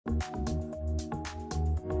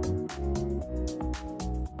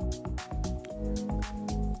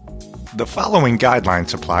The following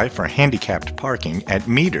guidelines apply for handicapped parking at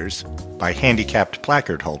meters by handicapped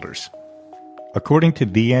placard holders. According to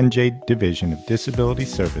the NJ Division of Disability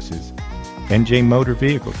Services, NJ Motor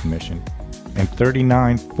Vehicle Commission, and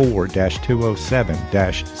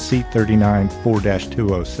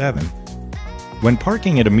 394-207-C394-207, when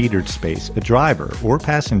parking at a metered space, a driver or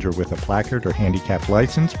passenger with a placard or handicapped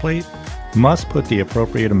license plate must put the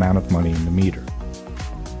appropriate amount of money in the meter.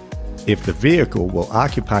 If the vehicle will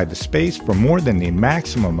occupy the space for more than the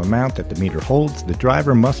maximum amount that the meter holds, the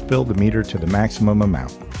driver must fill the meter to the maximum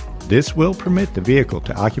amount. This will permit the vehicle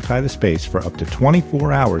to occupy the space for up to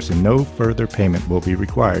 24 hours and no further payment will be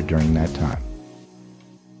required during that time.